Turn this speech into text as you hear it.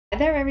Hi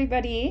there,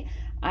 everybody.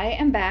 I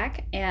am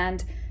back,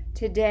 and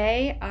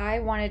today I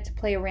wanted to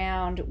play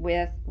around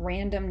with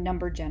random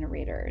number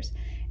generators.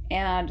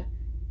 And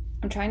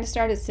I'm trying to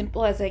start as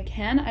simple as I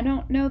can. I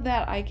don't know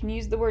that I can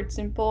use the word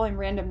simple and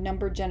random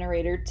number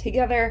generator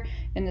together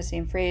in the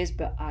same phrase,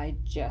 but I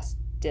just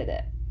did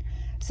it.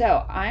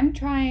 So I'm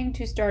trying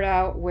to start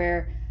out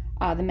where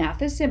the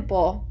math is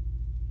simple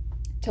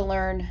to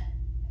learn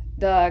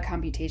the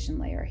computation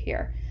layer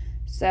here.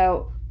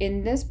 So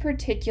in this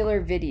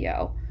particular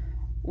video,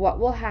 what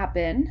will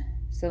happen,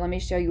 so let me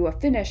show you a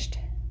finished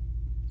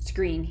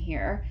screen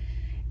here,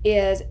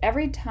 is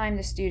every time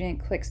the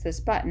student clicks this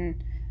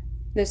button,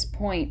 this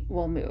point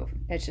will move.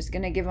 It's just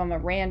going to give them a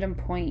random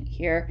point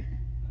here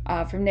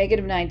from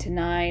 -9 to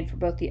 9 for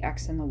both the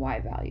x and the y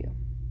value.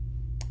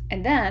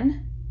 And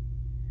then,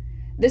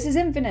 this is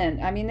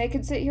infinite. I mean, they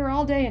could sit here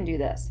all day and do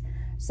this.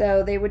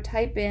 So they would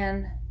type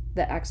in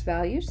the x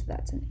value, so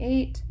that's an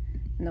 8,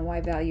 and the y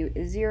value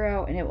is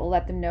 0, and it will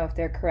let them know if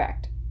they're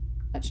correct.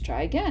 Let's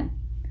try again.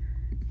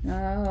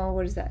 Oh,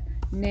 what is that?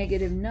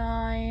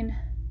 -9,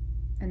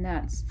 and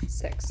that's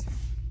 6.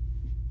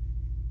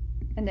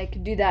 And they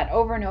could do that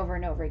over and over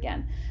and over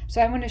again.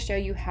 So I'm going to show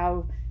you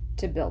how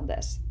to build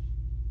this.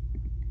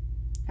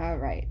 All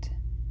right.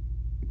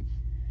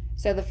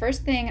 So the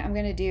first thing I'm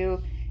going to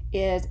do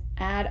is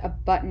add a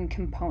button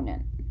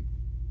component.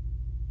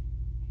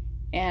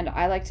 And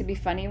I like to be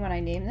funny when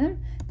I name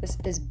them. This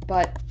is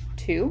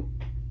but2.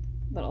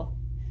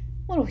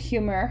 Little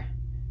humor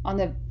on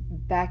the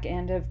back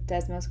end of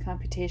Desmos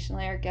computation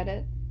layer. Get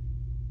it?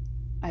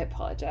 I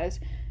apologize.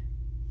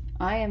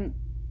 I am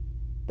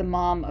the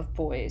mom of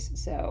boys,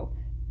 so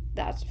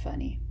that's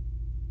funny.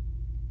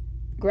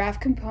 Graph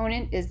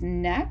component is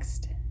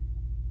next.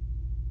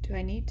 Do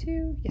I need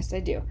to? Yes, I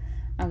do.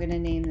 I'm going to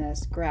name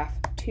this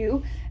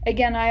graph2.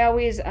 Again, I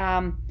always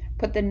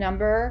put the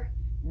number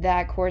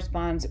that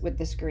corresponds with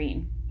the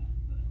screen.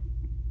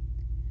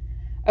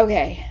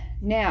 Okay,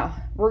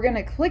 now we're going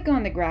to click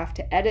on the graph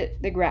to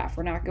edit the graph.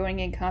 We're not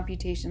going in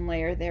computation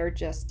layer there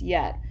just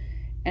yet.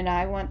 And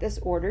I want this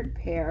ordered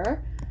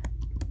pair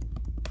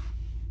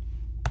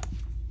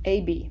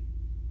AB.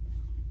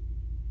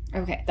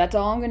 Okay, that's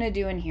all I'm going to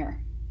do in here.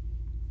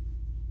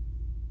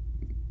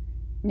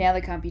 Now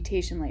the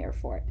computation layer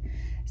for it.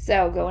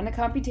 So go into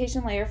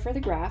computation layer for the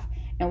graph,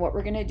 and what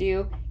we're going to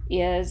do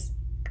is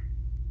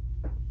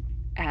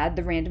add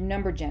the random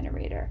number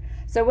generator.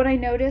 So what I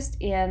noticed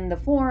in the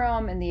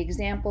forum and the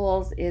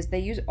examples is they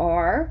use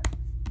R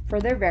for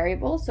their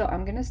variable, so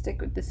I'm going to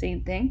stick with the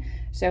same thing.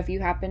 So if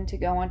you happen to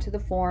go onto the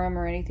forum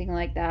or anything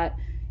like that,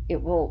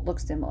 it will look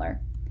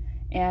similar.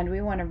 And we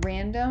want a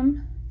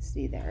random,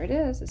 see there it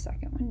is, the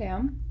second one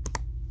down,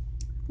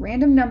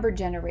 random number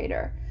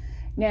generator.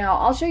 Now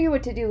I'll show you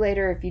what to do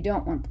later if you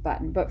don't want the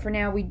button, but for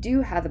now we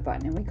do have the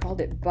button, and we called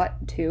it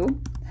but2.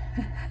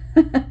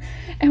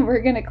 And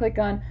we're going to click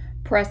on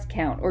press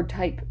count or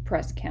type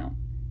press count.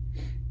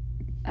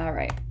 All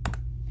right,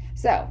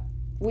 so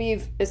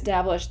we've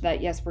established that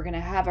yes, we're going to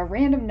have a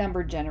random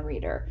number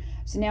generator.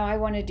 So now I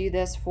want to do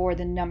this for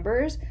the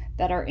numbers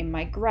that are in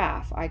my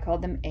graph. I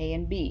called them A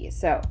and B.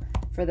 So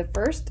for the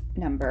first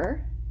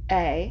number,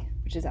 A,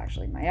 which is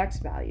actually my x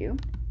value,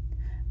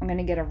 I'm going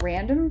to get a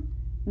random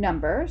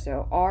number,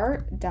 so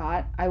r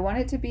dot, I want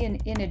it to be an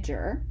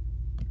integer.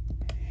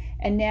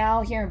 And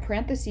now here in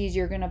parentheses,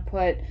 you're going to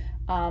put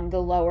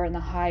the lower and the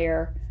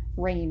higher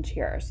range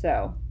here.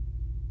 So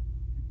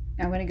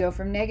I'm going to go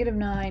from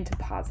 -9 to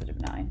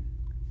 +9.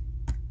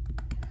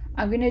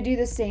 I'm going to do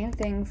the same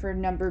thing for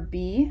number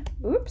B.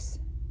 Oops.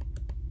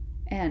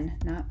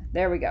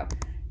 There we go.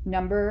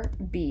 Number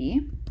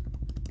B.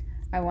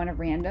 I want a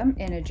random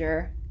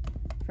integer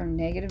from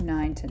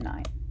 -9 to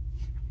 9.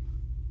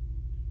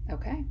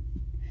 Okay.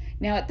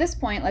 Now at this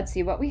point, let's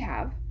see what we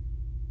have.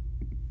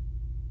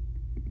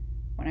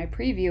 When I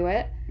preview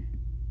it,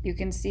 you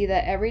can see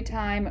that every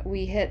time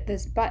we hit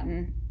this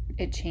button,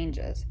 it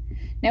changes.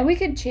 Now we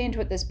could change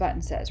what this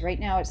button says. Right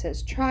now it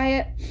says try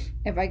it.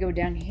 If I go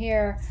down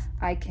here,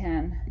 I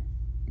can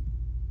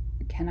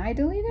I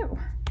delete it?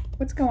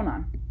 What's going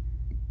on?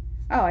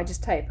 Oh, I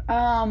just type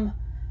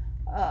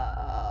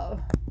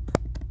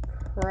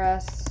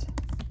press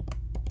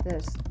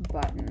this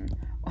button.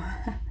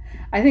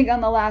 I think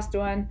on the last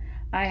one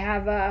I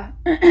have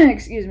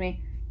excuse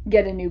me,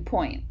 get a new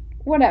point.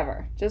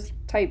 Whatever, just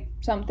type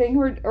something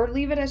or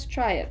leave it as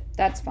try it.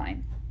 That's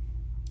fine.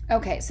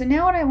 Okay, so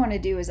now what I want to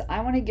do is I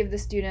want to give the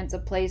students a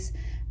place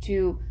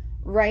to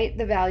write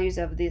the values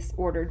of this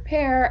ordered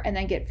pair and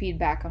then get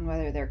feedback on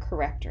whether they're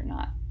correct or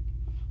not.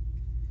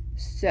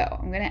 So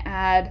I'm going to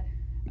add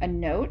a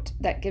note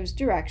that gives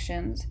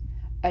directions,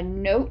 a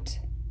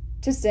note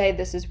to say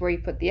this is where you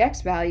put the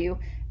x value,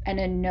 and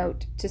a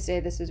note to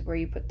say this is where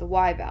you put the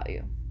y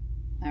value.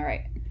 All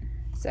right,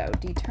 so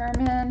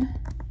determine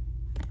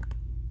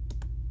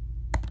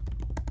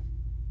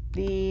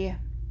the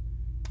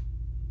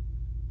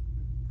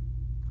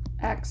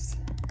x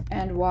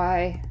and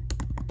y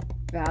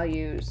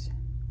values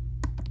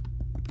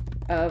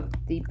of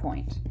the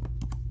point.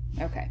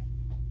 Okay.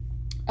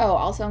 Oh,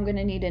 also I'm going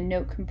to need a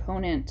note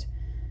component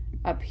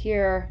up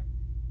here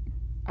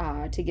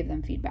to give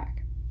them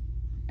feedback.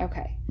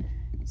 Okay,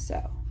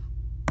 so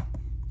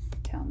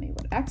tell me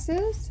what X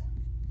is,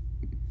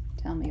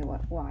 tell me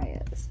what Y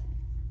is.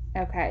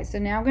 Okay, so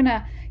now I'm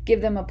gonna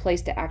give them a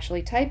place to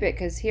actually type it,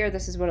 because here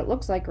this is what it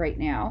looks like right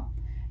now,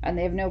 and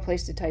they have no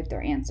place to type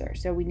their answer.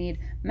 So we need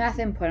math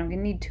input. I'm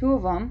gonna need 2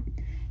 of them,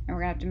 and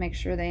we're gonna have to make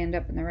sure they end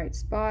up in the right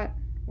spot.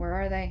 Where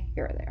are they?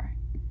 Here they are.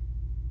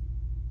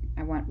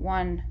 I want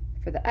 1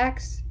 for the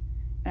X,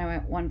 and I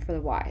want 1 for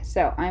the Y.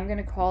 So I'm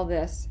gonna call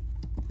this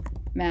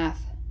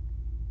math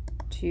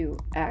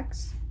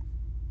 2X,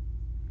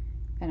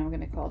 and I'm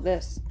gonna call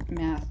this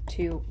math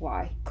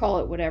 2Y. Call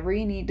it whatever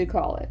you need to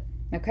call it.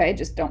 Okay,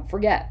 just don't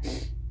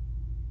forget.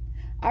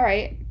 All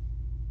right,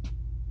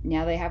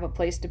 now they have a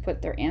place to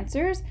put their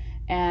answers,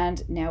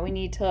 and now we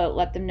need to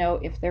let them know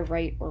if they're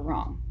right or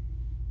wrong.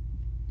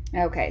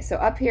 Okay, so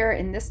up here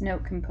in this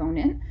note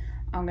component,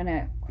 I'm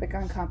gonna click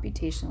on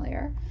computation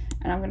layer,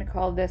 and I'm gonna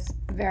call this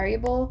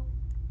variable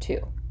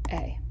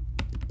 2a.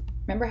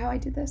 Remember how I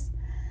did this?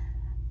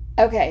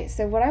 Okay,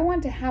 so what I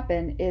want to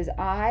happen is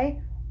I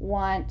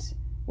want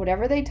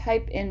whatever they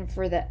type in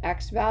for the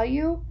X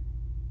value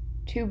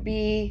to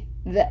be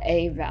the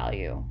A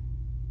value.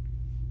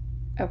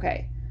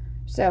 Okay,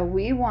 so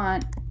we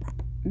want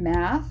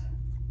math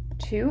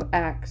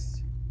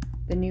 2x,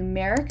 the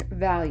numeric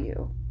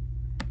value,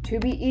 to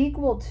be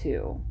equal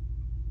to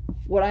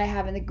what I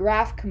have in the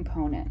graph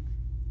component.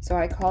 So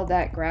I called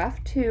that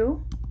graph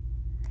 2,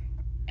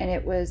 and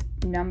it was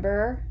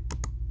number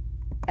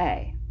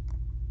A.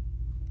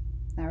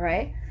 All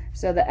right,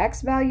 so the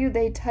X value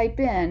they type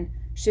in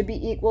should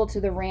be equal to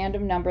the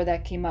random number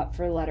that came up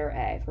for letter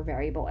A, for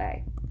variable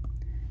A.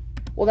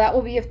 Well, that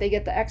will be if they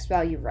get the X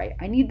value right.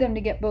 I need them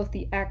to get both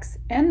the X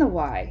and the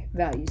Y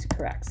values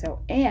correct.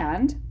 So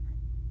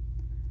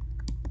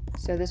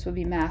this would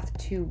be math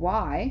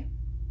 2Y.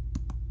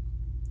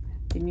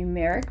 The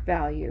numeric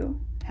value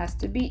has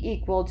to be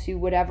equal to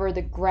whatever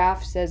the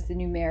graph says the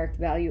numeric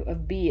value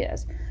of B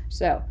is.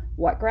 So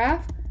what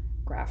graph?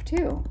 Graph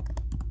 2.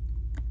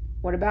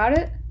 What about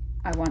it?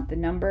 I want the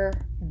number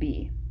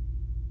B.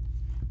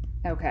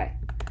 Okay,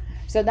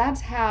 so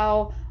that's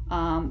how,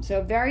 so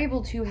if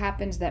variable 2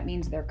 happens, that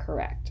means they're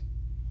correct.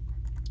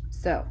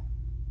 So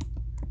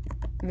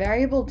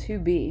variable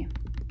 2b,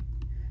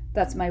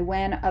 that's my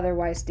when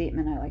otherwise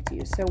statement I like to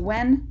use. So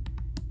when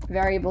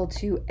variable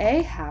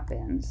 2a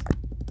happens,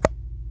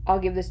 I'll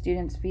give the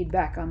students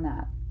feedback on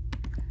that.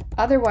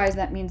 Otherwise,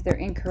 that means they're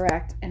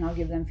incorrect, and I'll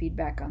give them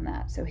feedback on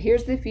that. So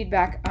here's the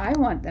feedback I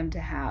want them to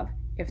have.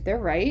 If they're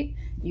right,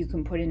 you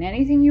can put in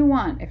anything you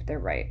want if they're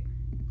right.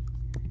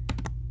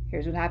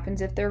 Here's what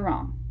happens if they're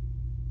wrong.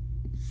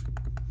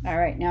 All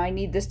right, now I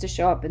need this to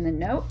show up in the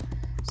note.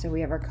 So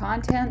we have our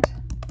content,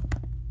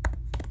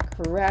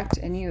 correct,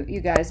 and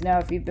you guys know,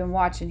 if you've been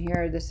watching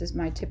here, this is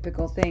my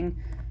typical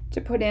thing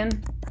to put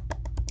in,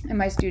 and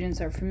my students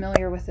are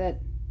familiar with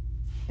it.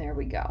 There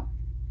we go.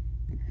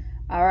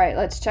 All right,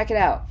 let's check it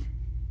out.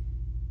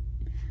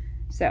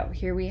 So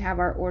here we have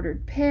our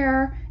ordered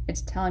pair.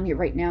 It's telling me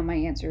right now my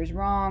answer is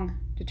wrong.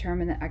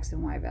 Determine the X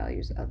and Y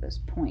values of this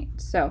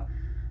point. So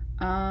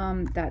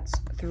that's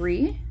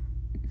 3,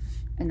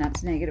 and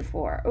that's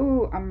 -4.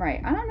 Oh, I'm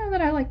right. I don't know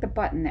that I like the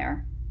button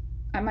there.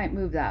 I might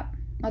move that.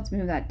 Let's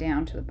move that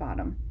down to the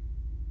bottom.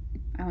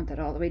 I want that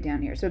all the way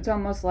down here. So it's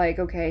almost like,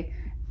 okay,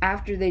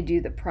 after they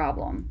do the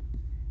problem,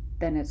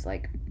 then it's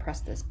like,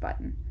 press this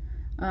button.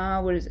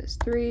 What is this?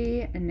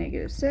 3 and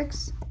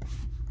 -6.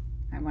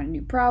 I want a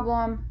new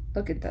problem.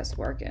 Look at this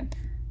working.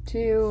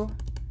 2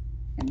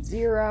 and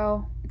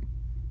 0.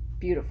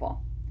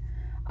 Beautiful.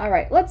 All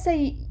right, let's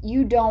say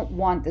you don't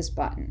want this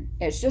button.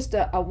 It's just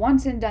a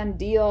once and done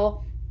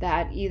deal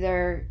that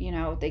either, you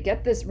know, they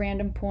get this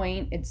random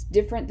point, it's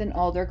different than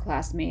all their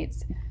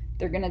classmates,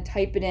 they're gonna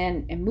type it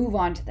in and move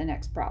on to the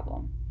next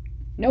problem.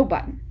 No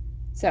button.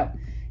 So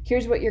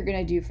here's what you're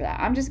gonna do for that.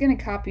 I'm just gonna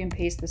copy and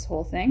paste this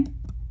whole thing.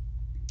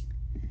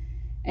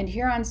 And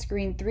here on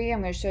screen 3, I'm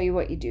gonna show you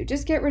what you do.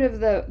 Just get rid of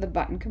the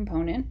button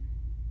component.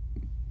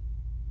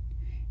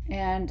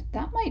 And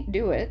that might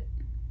do it.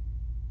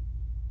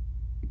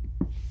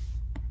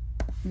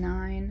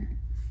 9,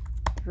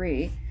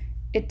 3.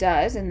 It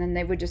does, and then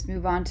they would just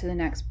move on to the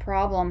next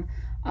problem.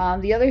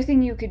 The other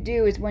thing you could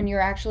do is when you're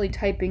actually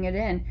typing it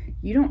in,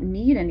 you don't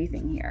need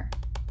anything here.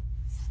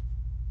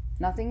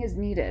 Nothing is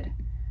needed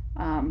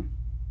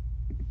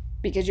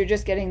because you're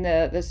just getting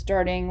the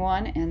starting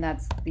one, and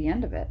that's the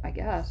end of it, I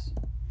guess.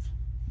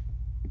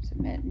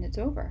 Submit, and it's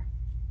over.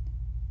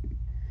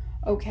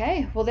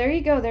 Okay, well there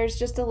you go. There's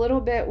just a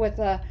little bit with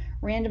a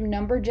random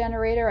number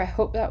generator. I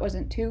hope that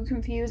wasn't too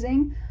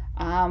confusing.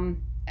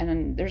 And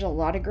then there's a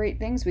lot of great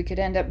things we could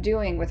end up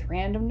doing with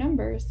random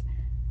numbers.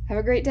 Have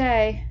a great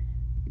day.